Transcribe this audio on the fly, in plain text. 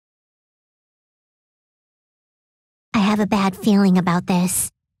have a bad feeling about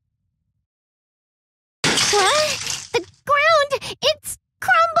this. What? The ground! It's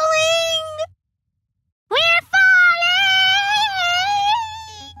crumbling! We're falling!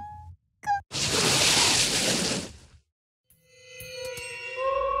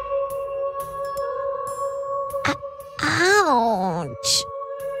 Ouch!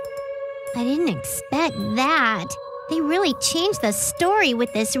 I didn't expect that. They really changed the story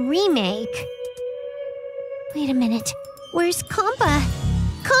with this remake. Wait a minute. Where's Compa?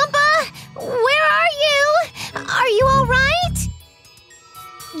 Compa! Where are you? Are you all right?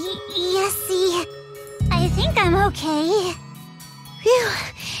 Yessie. I think I'm okay. Phew.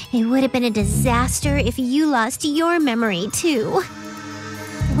 It would have been a disaster if you lost your memory, too.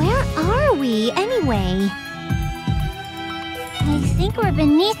 Where are we, anyway? I think we're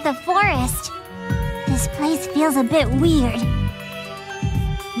beneath the forest. This place feels a bit weird.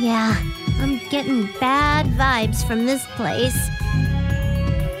 Yeah, I'm getting bad vibes from this place.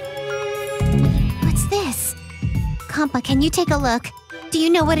 What's this? Compa, can you take a look? Do you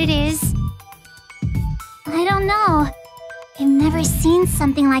know what it is? I don't know. I've never seen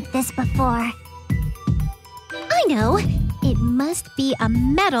something like this before. I know. It must be a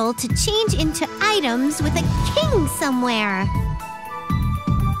medal to change into items with a king somewhere.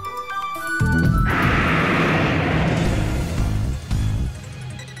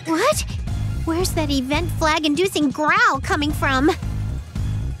 What? Where's that event flag-inducing growl coming from? Nap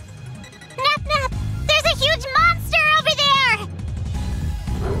Nap! There's a huge monster over there!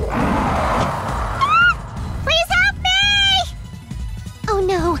 Ah! Please help me! Oh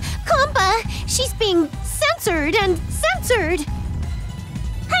no, Compa! She's being censored and censored!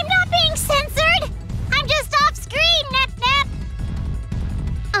 I'm not being censored! I'm just off-screen, Nap Nap!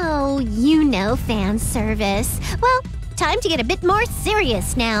 Oh, you know fan service. Well, time to get a bit more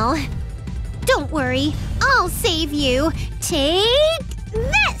serious now. Don't worry, I'll save you. Take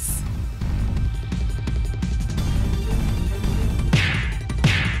this!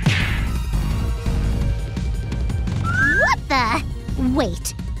 What the?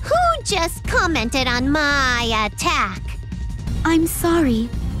 Wait, who just commented on my attack? I'm sorry.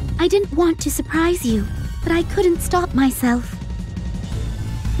 I didn't want to surprise you, but I couldn't stop myself.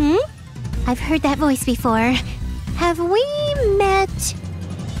 I've heard that voice before. Have we met?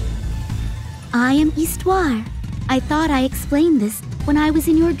 I am Histoire. I thought I explained this when I was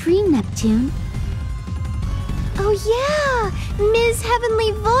in your dream, Neptune. Oh yeah, Ms.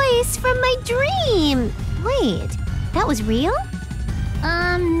 Heavenly Voice from my dream. Wait, that was real?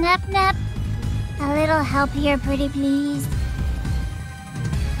 Nap Nap. A little help here, pretty please.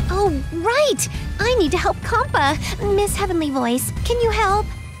 Oh, right! I need to help Compa. Miss Heavenly Voice, can you help?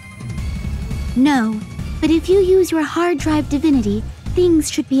 No, but if you use your hard drive divinity, things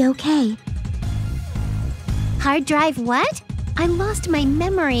should be okay. Hard drive what? I lost my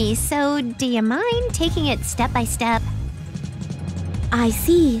memory, so do you mind taking it step by step? I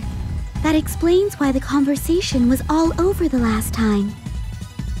see. That explains why the conversation was all over the last time.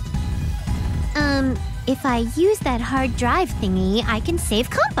 If I use that hard drive thingy, I can save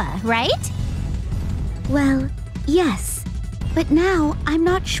Compa, right? Well, yes. But now, I'm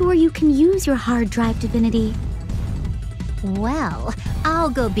not sure you can use your hard drive divinity. Well, I'll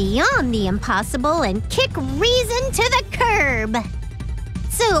go beyond the impossible and kick reason to the curb.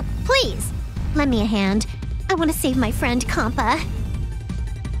 So, please, lend me a hand. I want to save my friend Compa.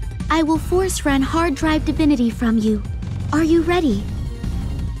 I will force run hard drive divinity from you. Are you ready?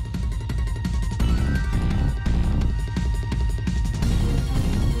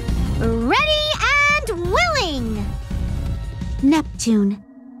 Ready and willing! Neptune,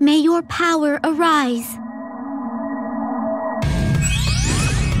 may your power arise.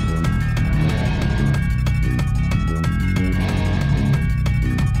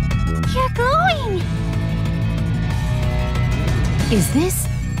 You're glowing! Is this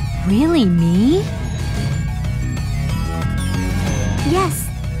really me? Yes,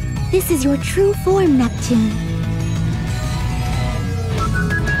 this is your true form, Neptune.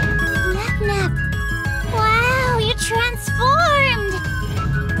 Nap Nap! Wow, you transformed!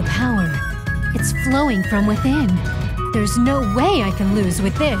 The power, it's flowing from within. There's no way I can lose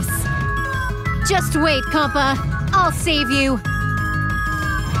with this. Just wait, Compa. I'll save you.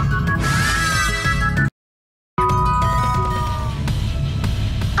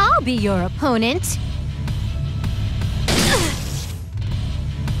 I'll be your opponent.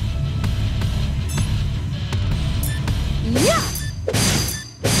 Yeah!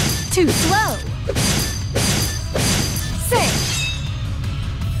 Too slow. Say.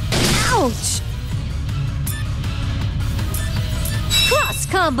 Ouch! Cross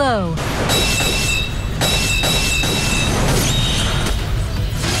combo.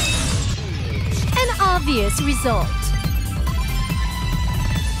 obvious result.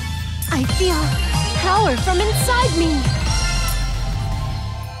 I feel power from inside me.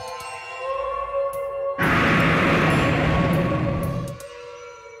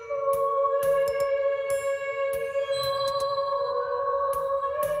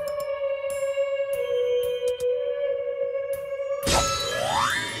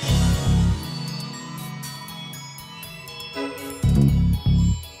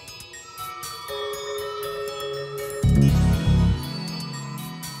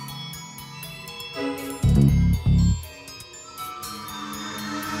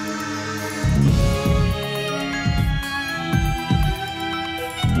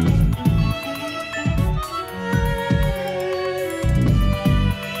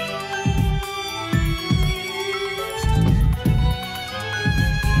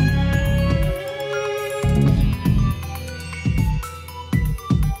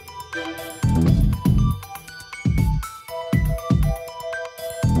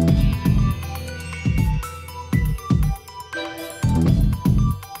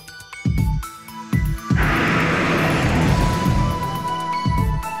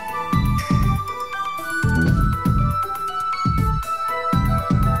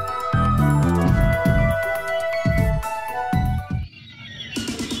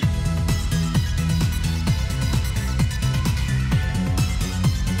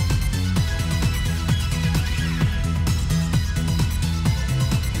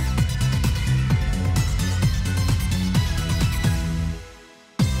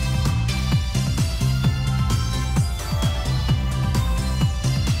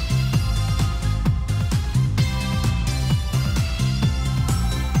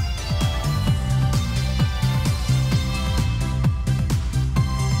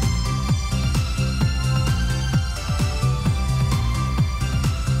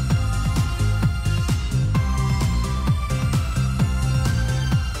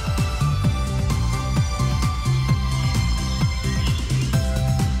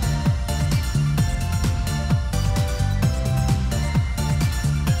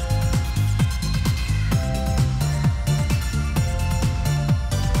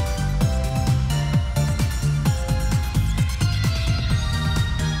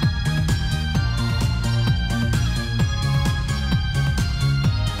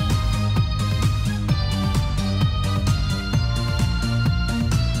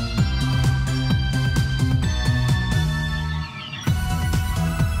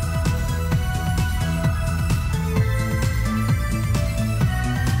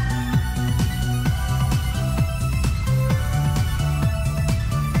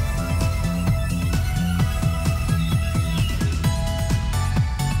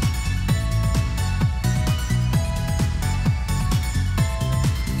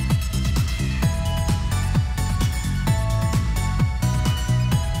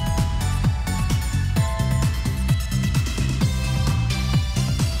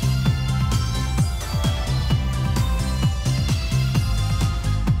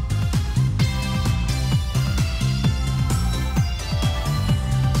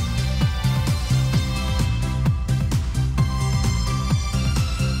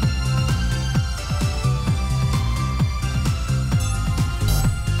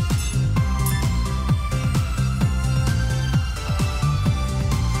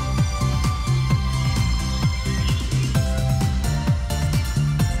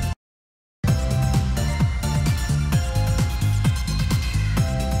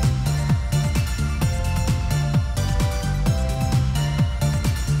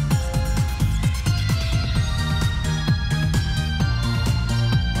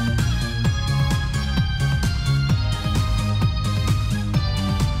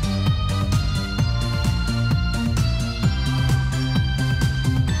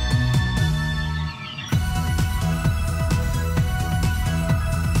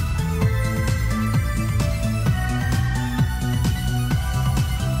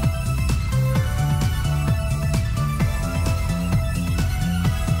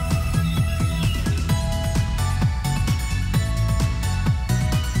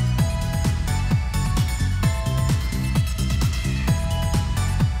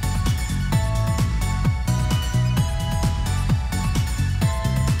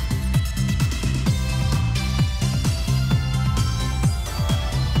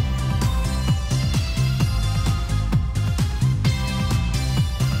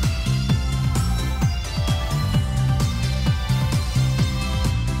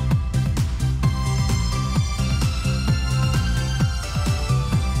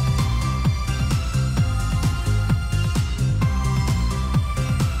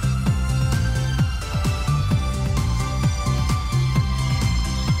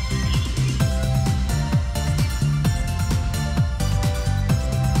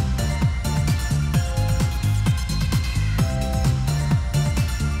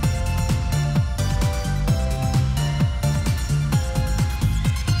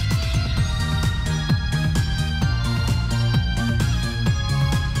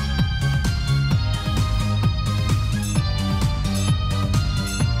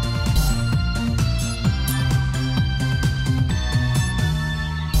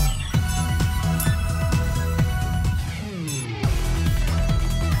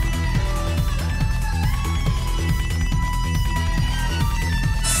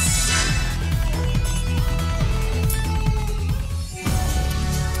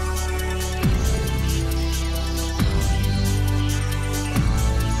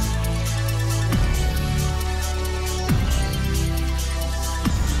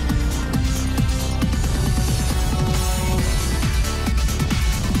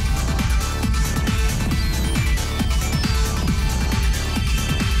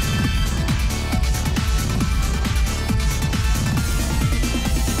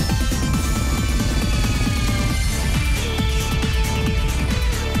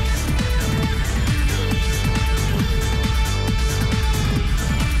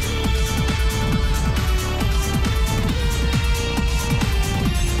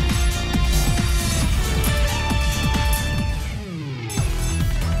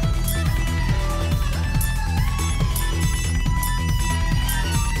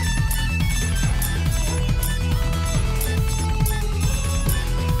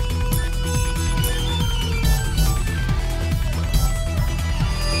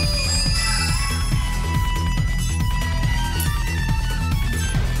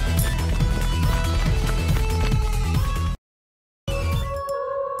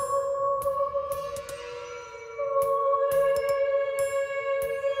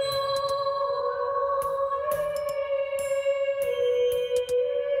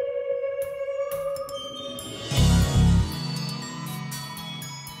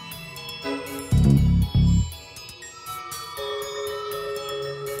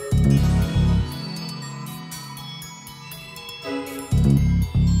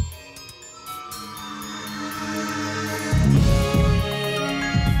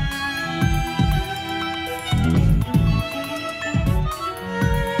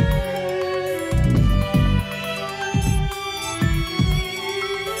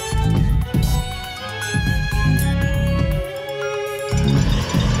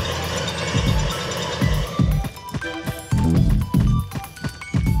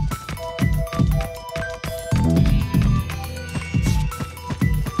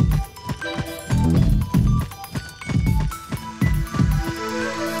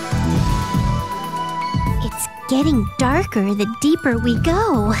 getting darker the deeper we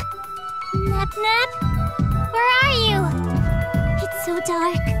go. Nep-Nep? Where are you? It's so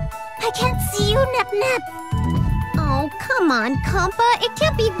dark. I can't see you, Nep-Nep. Oh, come on, Compa. It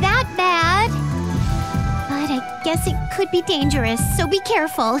can't be that bad. But I guess it could be dangerous, so be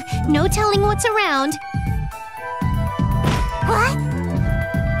careful. No telling what's around. What?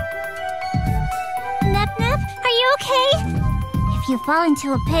 Nep-Nep, are you okay? If you fall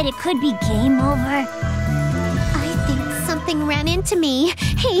into a pit, it could be game over. I think something ran into me.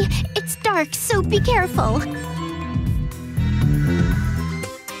 Hey, it's dark, so be careful.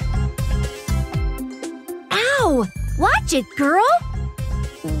 Ow! Watch it, girl!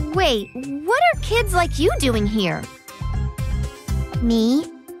 Wait, what are kids like you doing here? Me?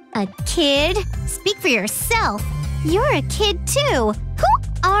 A kid? Speak for yourself. You're a kid too. Who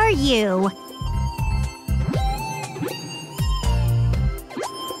are you?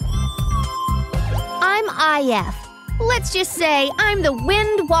 I'm IF. Let's just say I'm the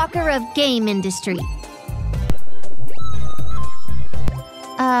Wind Walker of game industry.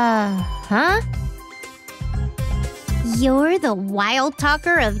 Huh? You're the wild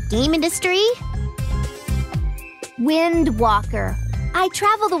talker of game industry? Wind Walker. I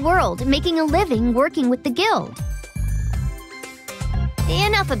travel the world, making a living working with the guild.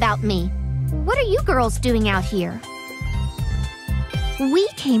 Enough about me. What are you girls doing out here? We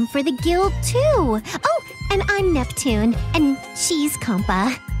came for the guild too. Oh, and I'm Neptune, and she's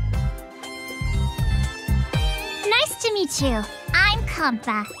Compa. Nice to meet you. I'm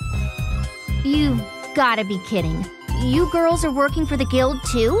Compa. You've gotta be kidding. You girls are working for the guild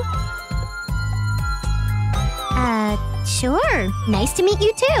too? Sure. Nice to meet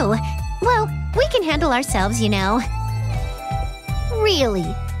you too. Well, we can handle ourselves, you know.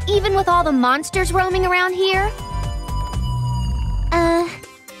 Really? Even with all the monsters roaming around here?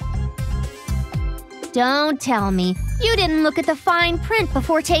 Don't tell me. You didn't look at the fine print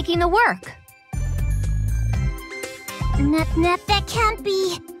before taking the work. Nep-Nep, that can't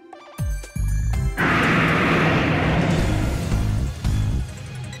be.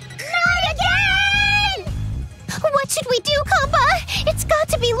 Not again! What should we do, Compa? It's got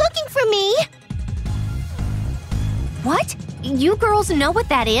to be looking for me. What? You girls know what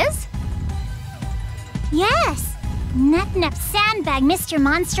that is? Yes. Nep-Nep sandbagged Mr.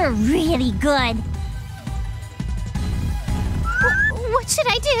 Monster really good. What should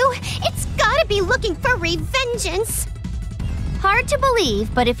I do? It's gotta be looking for revengeance. Hard to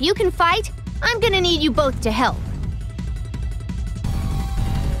believe, but if you can fight, I'm gonna need you both to help.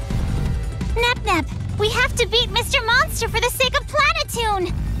 Nep-Nep, we have to beat Mr. Monster for the sake of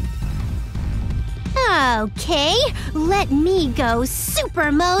Planetoon. Okay, let me go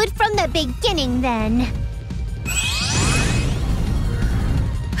super mode from the beginning then.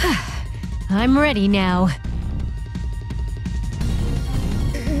 I'm ready now.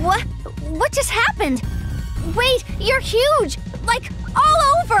 What just happened? Wait, you're huge! Like,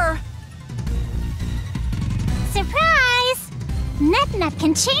 all over! Surprise! Nep-Nep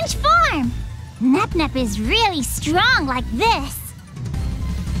can change form. Nep-Nep is really strong like this.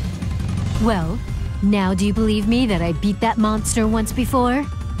 Well, now do you believe me that I beat that monster once before?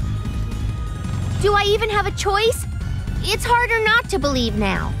 Do I even have a choice? It's harder not to believe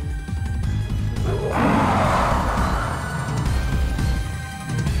now.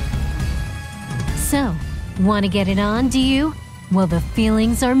 So, want to get it on, do you? Well, the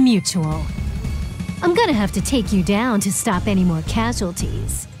feelings are mutual. I'm gonna have to take you down to stop any more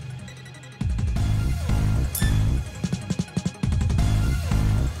casualties.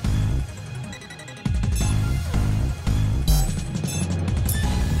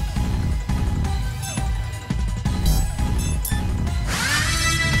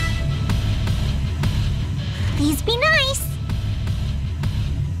 Please be nice.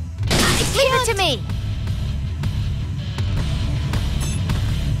 Leave it to me!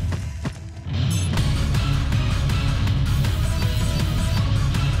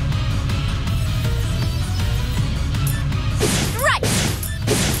 Right!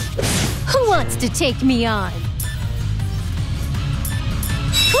 Who wants to take me on?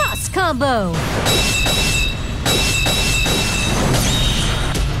 Cross combo!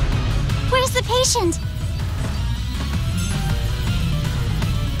 Where's the patient?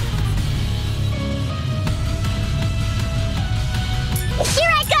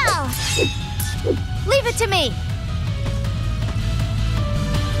 Here I go! Leave it to me!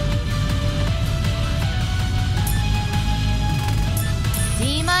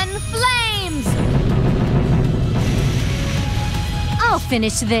 Demon Flames! I'll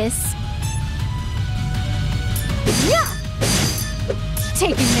finish this. Yeah!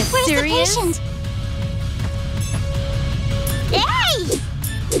 Taking this Where's serious? the patient?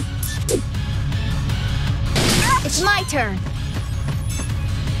 It's my turn.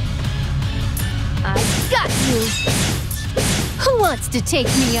 I've got you. Who wants to take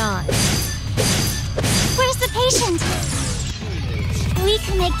me on? Where's the patient? We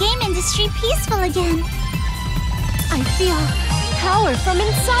can make game industry peaceful again. I feel power from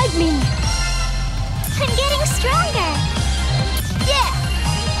inside me. I'm getting stronger.